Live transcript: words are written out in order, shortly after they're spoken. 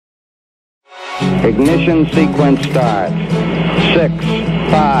Ignition sequence start. 6,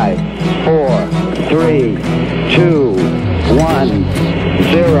 5, 4, 3, 2, 1,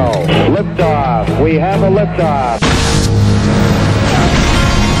 0. Liftoff. We have a liftoff.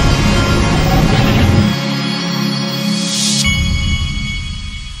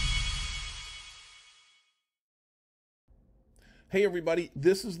 Hey everybody,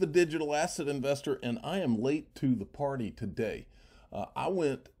 this is the Digital Asset Investor, and I am late to the party today. I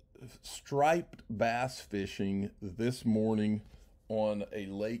went striped bass fishing this morning on a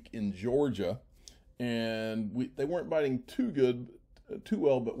lake in Georgia, and they weren't biting too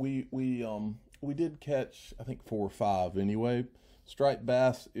well, but we did catch, I think, 4 or 5 anyway. Striped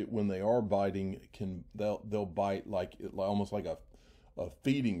bass, when they are biting, they'll bite like almost like a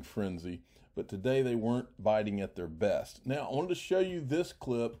feeding frenzy. But today they weren't biting at their best. Now, I wanted to show you this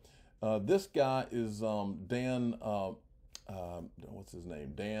clip. This guy is Dan, what's his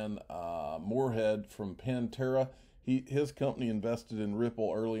name? Dan Moorhead from Pantera. His company invested in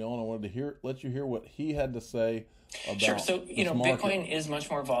Ripple early on. I wanted to let you hear what he had to say about Sure. So, this market. Bitcoin is much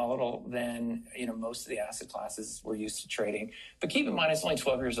more volatile than, most of the asset classes we're used to trading. But keep in mind, it's only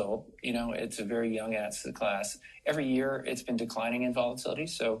 12 years old. It's a very young asset class. Every year it's been declining in volatility.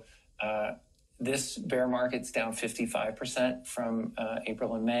 So, this bear market's down 55% from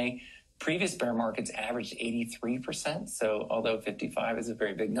April and May. Previous bear markets averaged 83%. So although 55 is a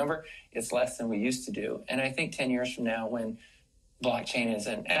very big number, it's less than we used to do. And I think 10 years from now, when blockchain is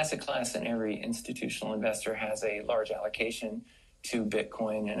an asset class and every institutional investor has a large allocation to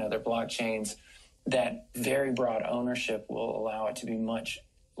Bitcoin and other blockchains, that very broad ownership will allow it to be much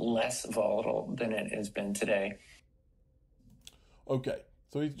less volatile than it has been today. Okay.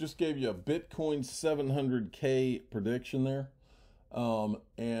 So he just gave you a Bitcoin 700K prediction there.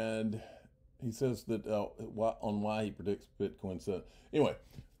 And he says that on why he predicts Bitcoin. So anyway,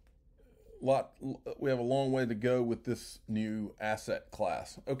 we have a long way to go with this new asset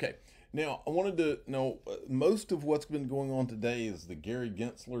class. Okay. Now I wanted to know, most of what's been going on today is the Gary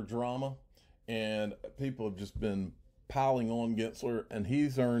Gensler drama, and people have just been piling on Gensler, and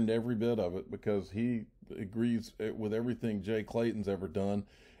he's earned every bit of it because he agrees with everything Jay Clayton's ever done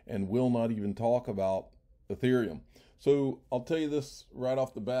and will not even talk about Ethereum. So I'll tell you this right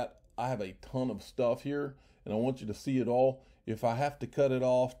off the bat, I have a ton of stuff here and I want you to see it all. If I have to cut it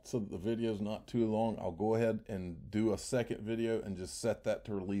off so that the video is not too long, I'll go ahead and do a second video and just set that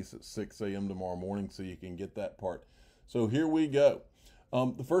to release at 6 a.m. tomorrow morning so you can get that part. So here we go.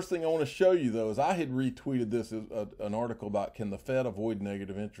 The first thing I want to show you, though, is I had retweeted this as an article about can the Fed avoid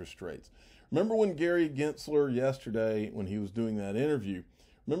negative interest rates. Remember when Gary Gensler yesterday, when he was doing that interview,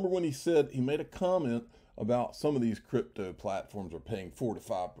 remember when he said, he made a comment about some of these crypto platforms are paying 4 to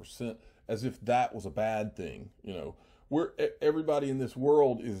 5%, as if that was a bad thing. Everybody in this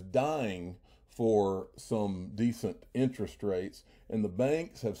world is dying for some decent interest rates, and the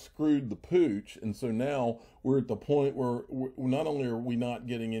banks have screwed the pooch, and so now we're at the point where not only are we not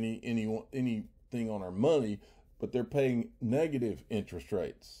getting anything on our money, but they're paying negative interest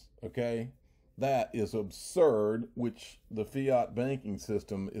rates. Okay, that is absurd, which the fiat banking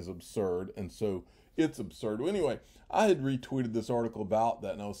system is absurd, and so it's absurd. Well, anyway, I had retweeted this article about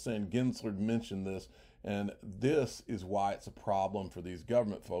that, and I was saying Gensler mentioned this, and this is why it's a problem for these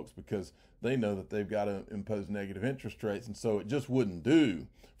government folks, because they know that they've got to impose negative interest rates, and so it just wouldn't do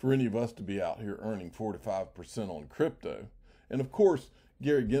for any of us to be out here earning 4 to 5% on crypto. And of course,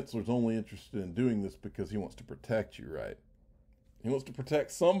 Gary Gensler's only interested in doing this because he wants to protect you, right? He wants to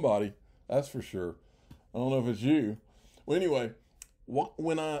protect somebody, that's for sure. I don't know if it's you. Well, anyway,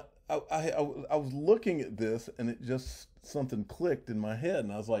 when I was looking at this, and it just, something clicked in my head,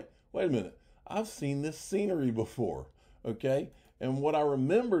 and I was like, wait a minute, I've seen this scenery before, okay? And what I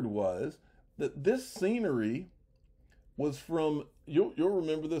remembered was that this scenery was from, you'll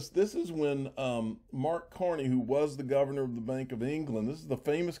remember this. This is when Mark Carney, who was the governor of the Bank of England, this is the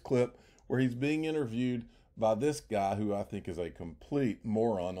famous clip where he's being interviewed by this guy who I think is a complete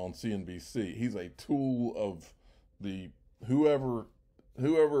moron on CNBC. He's a tool of the whoever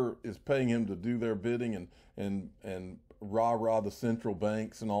is paying him to do their bidding and rah the central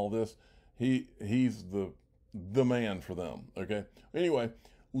banks and all this. He's the man for them. Okay. Anyway,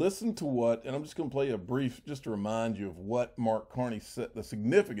 listen to what, and I'm just going to play a brief just to remind you of what Mark Carney said, the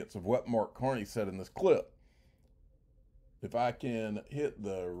significance of what Mark Carney said in this clip. If I can hit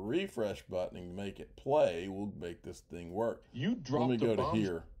the refresh button and make it play, we'll make this thing work. You dropped Let me go to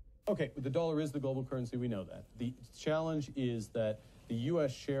here. Okay, the dollar is the global currency. We know that. The challenge is that the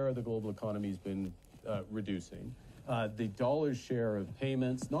U.S. share of the global economy has been reducing. The dollar's share of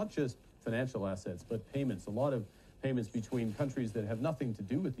payments, not just financial assets, but payments. A lot of payments between countries that have nothing to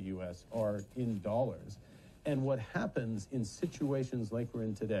do with the U.S. are in dollars. And what happens in situations like we're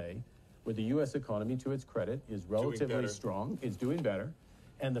in today, where the U.S. economy, to its credit, is relatively strong, is doing better,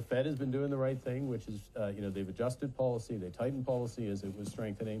 and the Fed has been doing the right thing, which is, they've adjusted policy, they tightened policy as it was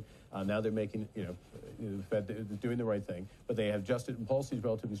strengthening. Now they're making, the Fed is doing the right thing, but they have adjusted and policy is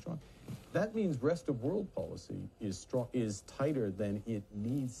relatively strong. That means rest of world policy is tighter than it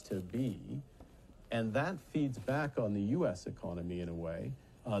needs to be, and that feeds back on the U.S. economy in a way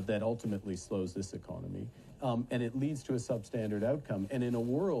that ultimately slows this economy. And it leads to a substandard outcome. And in a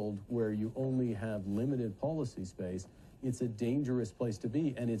world where you only have limited policy space, it's a dangerous place to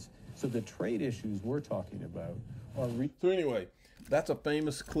be. And so the trade issues we're talking about are... So anyway, that's a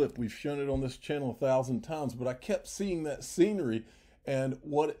famous clip. We've shown it on this channel 1,000 times, but I kept seeing that scenery. And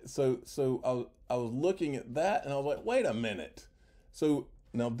so I was looking at that and I was like, wait a minute. So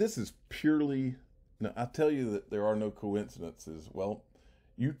now this is purely, now I tell you that there are no coincidences. Well,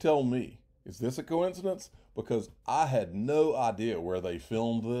 you tell me, is this a coincidence? Because I had no idea where they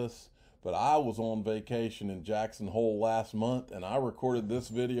filmed this, but I was on vacation in Jackson Hole last month and I recorded this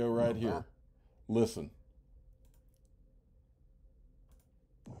video right here. Listen.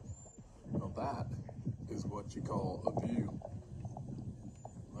 Well, that is what you call a view.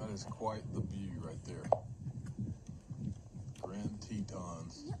 That is quite the view right there. Grand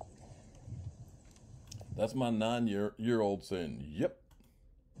Tetons. That's my 9-year-old saying, yep.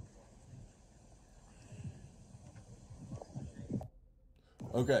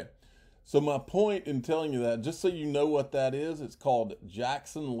 Okay, so my point in telling you that, just so you know what that is, it's called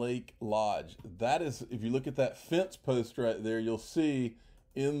Jackson Lake Lodge. That is, if you look at that fence post right there, you'll see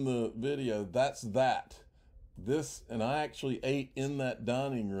in the video, that's that. This, and I actually ate in that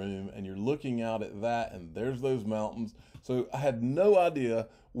dining room, and you're looking out at that, and there's those mountains. So I had no idea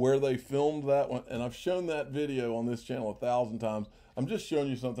where they filmed that one, and I've shown that video on this channel 1,000 times. I'm just showing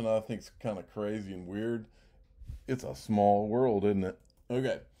you something I think is kind of crazy and weird. It's a small world, isn't it?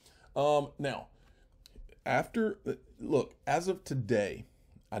 Okay, now, look, as of today,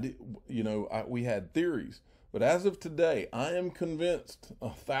 we had theories, but as of today, I am convinced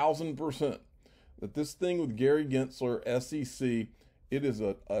 1,000% that this thing with Gary Gensler, SEC, it is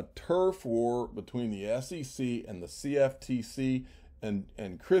a turf war between the SEC and the CFTC,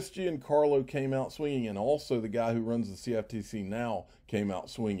 and Christian Carlo came out swinging, and also the guy who runs the CFTC now came out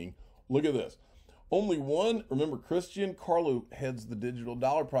swinging. Look at this. Only one, remember, Christian Carlo heads the Digital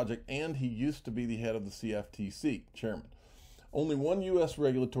Dollar Project, and he used to be the head of the CFTC, chairman. Only one U.S.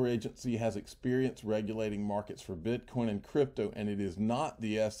 regulatory agency has experience regulating markets for Bitcoin and crypto, and it is not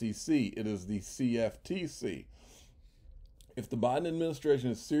the SEC, it is the CFTC. If the Biden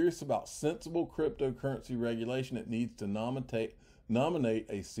administration is serious about sensible cryptocurrency regulation, it needs to nominate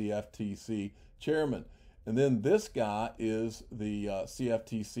a CFTC chairman. And then this guy is the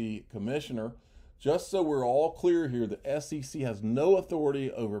CFTC commissioner. Just so we're all clear here, the SEC has no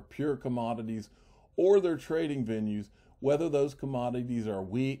authority over pure commodities or their trading venues, whether those commodities are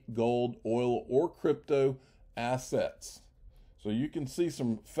wheat, gold, oil, or crypto assets. So you can see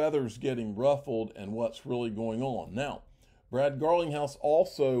some feathers getting ruffled and what's really going on. Now, Brad Garlinghouse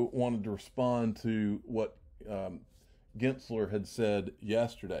also wanted to respond to what Gensler had said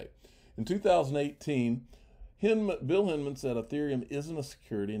yesterday. In 2018, Bill Hinman said Ethereum isn't a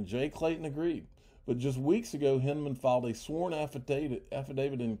security, and Jay Clayton agreed. But just weeks ago, Hinman filed a sworn affidavit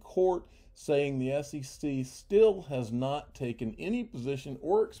in court saying the SEC still has not taken any position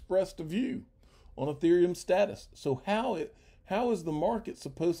or expressed a view on Ethereum's status. So how is the market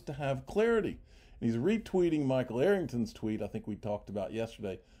supposed to have clarity? And he's retweeting Michael Arrington's tweet I think we talked about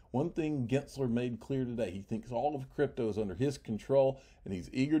yesterday. One thing Gensler made clear today, he thinks all of crypto is under his control, and he's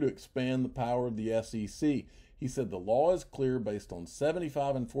eager to expand the power of the SEC. He said the law is clear based on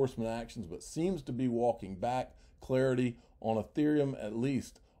 75 enforcement actions, but seems to be walking back clarity on Ethereum at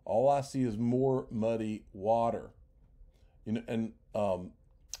least. All I see is more muddy water.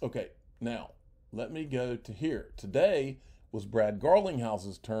 Okay, now let me go to here. Today was Brad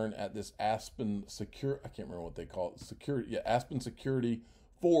Garlinghouse's turn at this Aspen Security, I can't remember what they call it, Aspen Security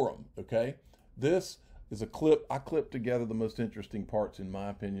Forum, okay? This is a clip, I clipped together the most interesting parts, in my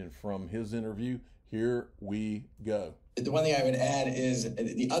opinion, from his interview. Here we go. The one thing I would add is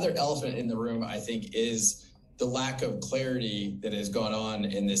the other elephant in the room, I think, is the lack of clarity that has gone on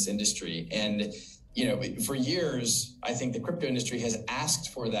in this industry. And, for years, I think the crypto industry has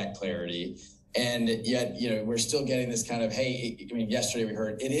asked for that clarity. And yet, we're still getting this kind of, hey, yesterday we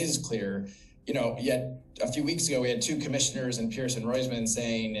heard it is clear, yet a few weeks ago, we had two commissioners and Pearson Roisman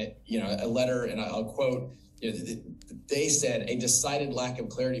saying, a letter, and I'll quote, they said a decided lack of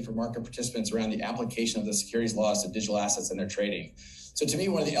clarity for market participants around the application of the securities laws to digital assets and their trading. So to me,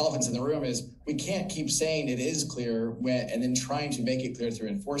 one of the elephants in the room is we can't keep saying it is clear and then trying to make it clear through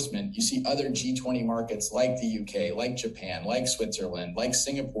enforcement. You see other G20 markets like the UK, like Japan, like Switzerland, like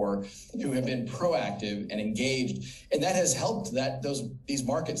Singapore, who have been proactive and engaged. And that has helped these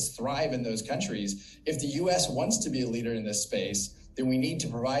markets thrive in those countries. If the US wants to be a leader in this space, then we need to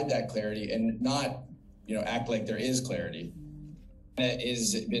provide that clarity and not act like there is clarity. China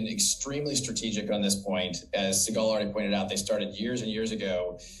has been extremely strategic on this point. As Sigal already pointed out, they started years and years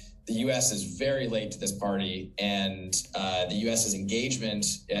ago. The U.S. is very late to this party, and the U.S.'s engagement,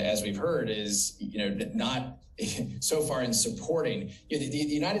 as we've heard, is not so far in supporting the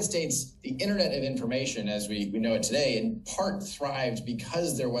United States. The Internet of Information, as we know it today, in part thrived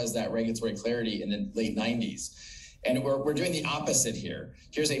because there was that regulatory clarity in the late 90s. And we're doing the opposite here.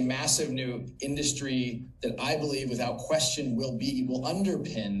 Here's a massive new industry that I believe without question will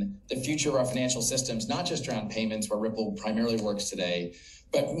underpin the future of our financial systems, not just around payments where Ripple primarily works today,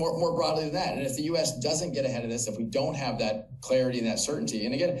 but more broadly than that. And if the US doesn't get ahead of this, if we don't have that clarity and that certainty,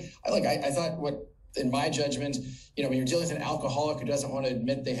 and again, I thought in my judgment, when you're dealing with an alcoholic who doesn't want to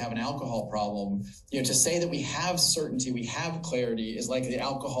admit they have an alcohol problem, to say that we have certainty, we have clarity is like the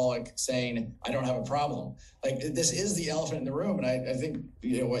alcoholic saying, I don't have a problem. Like, this is the elephant in the room. And I think,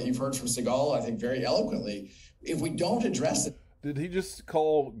 what you've heard from Sigal, I think very eloquently, if we don't address it. Did he just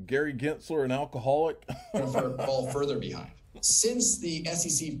call Gary Gensler an alcoholic? Fall further behind. Since the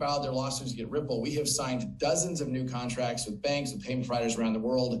SEC filed their lawsuits against Ripple, we have signed dozens of new contracts with banks and payment providers around the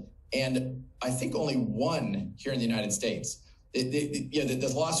world. And I think only one here in the United States.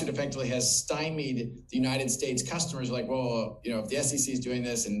 The lawsuit effectively has stymied the United States customers. Like, well, if the SEC is doing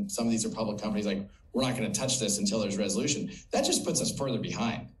this and some of these are public companies, like, we're not going to touch this until there's resolution. That just puts us further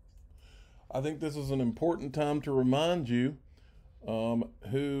behind. I think this is an important time to remind you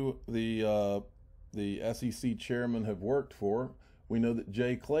who the SEC chairman have worked for. We know that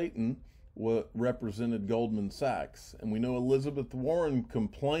Jay Clayton represented Goldman Sachs, and we know Elizabeth Warren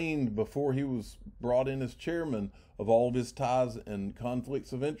complained before he was brought in as chairman of all of his ties and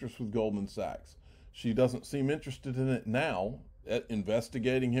conflicts of interest with Goldman Sachs. She doesn't seem interested in it now, at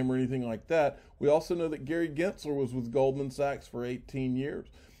investigating him or anything like that. We also know that Gary Gensler was with Goldman Sachs for 18 years.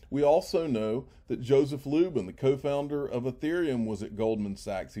 We also know that Joseph Lubin, the co-founder of Ethereum, was at Goldman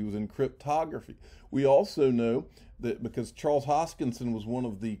Sachs. He was in cryptography. We also know that because Charles Hoskinson was one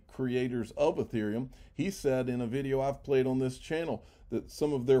of the creators of Ethereum, he said in a video I've played on this channel that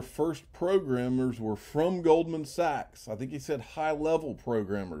some of their first programmers were from Goldman Sachs. I think he said high-level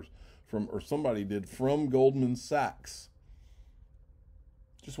programmers somebody did, from Goldman Sachs.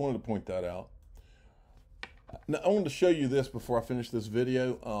 Just wanted to point that out. Now, I wanted to show you this before I finish this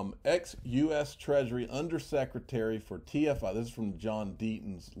video. Ex-U.S. Treasury Undersecretary for TFI, this is from John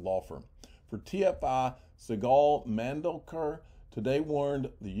Deaton's law firm. For TFI, Sigal Mandelker today warned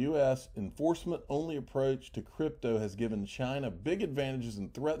the U.S. enforcement-only approach to crypto has given China big advantages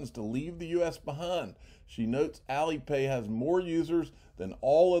and threatens to leave the U.S. behind. She notes Alipay has more users than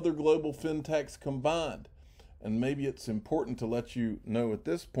all other global fintechs combined. And maybe it's important to let you know at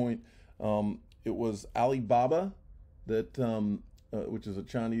this point, it was Alibaba, that which is a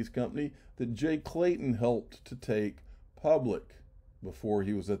Chinese company, that Jay Clayton helped to take public before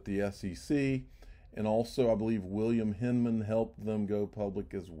he was at the SEC. And also, I believe William Hinman helped them go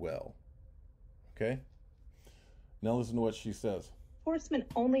public as well. Okay? Now listen to what she says.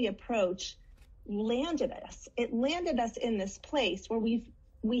 Enforcement-only approach landed us. It landed us in this place where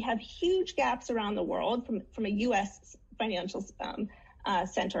we have huge gaps around the world from a U.S. financial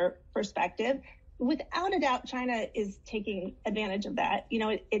center perspective. Without a doubt, China is taking advantage of that.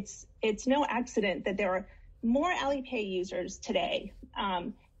 It's no accident that there are more Alipay users today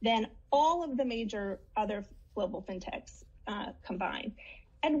than all of the major other global fintechs combined.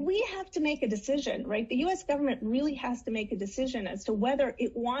 And we have to make a decision, right? The U.S. government really has to make a decision as to whether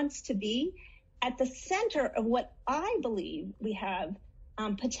it wants to be at the center of what I believe we have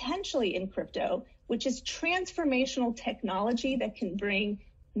potentially in crypto, which is transformational technology that can bring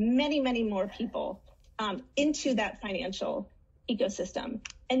many, many more people into that financial ecosystem.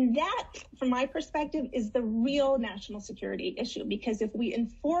 And that, from my perspective, is the real national security issue, because if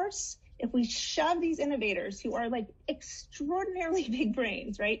we shove these innovators who are like extraordinarily big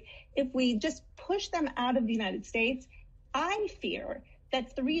brains, right? If we just push them out of the United States, I fear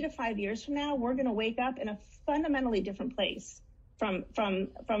that 3 to 5 years from now, we're going to wake up in a fundamentally different place from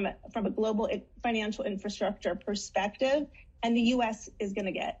a global financial infrastructure perspective. And the U.S. is going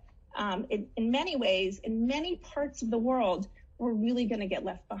to get, in many ways, in many parts of the world, we're really going to get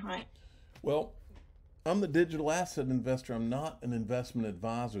left behind. Well, I'm the digital asset investor. I'm not an investment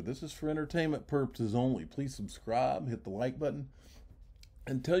advisor. This is for entertainment purposes only. Please subscribe, hit the like button,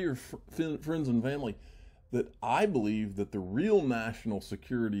 and tell your friends and family that I believe that the real national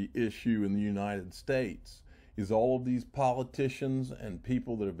security issue in the United States is all of these politicians and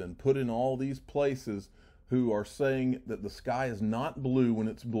people that have been put in all these places who are saying that the sky is not blue when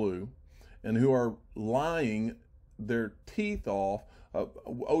it's blue, and who are lying their teeth off.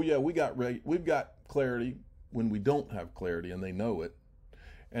 Oh yeah, we've got clarity when we don't have clarity, and they know it,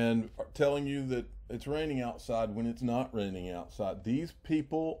 and telling you that it's raining outside when it's not raining outside. These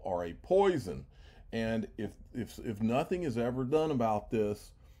people are a poison, and if nothing is ever done about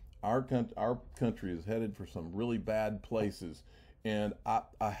this, our country is headed for some really bad places. And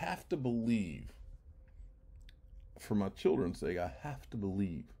I have to believe, for my children's sake, I have to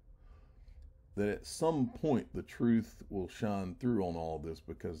believe that at some point the truth will shine through on all this,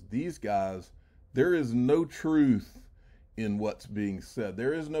 because these guys, there is no truth in what's being said.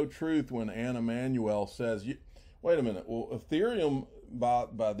 There is no truth when Anna Emanuel says, wait a minute, well, Ethereum,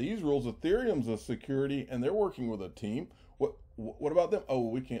 by these rules, Ethereum's a security and they're working with a team. What about them? Oh,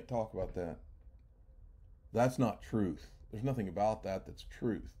 we can't talk about that. That's not truth. There's nothing about that that's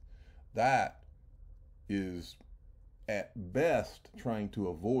truth. That is at best trying to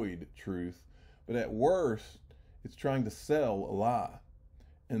avoid truth, but at worst, it's trying to sell a lie.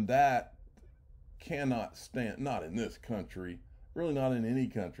 And that cannot stand, not in this country, really not in any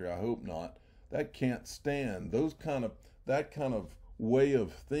country, I hope not. That can't stand. That kind of way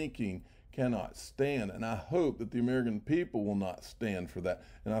of thinking cannot stand. And I hope that the American people will not stand for that.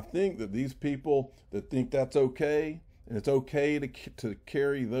 And I think that these people that think that's okay, and it's okay to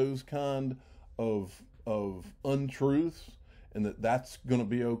carry those kind of untruths, and that's going to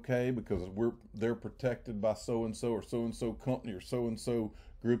be okay because they're protected by so-and-so or so-and-so company or so-and-so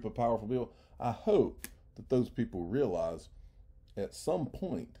group of powerful people. I hope that those people realize at some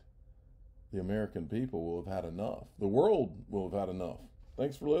point the American people will have had enough. The world will have had enough.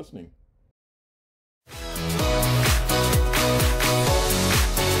 Thanks for listening.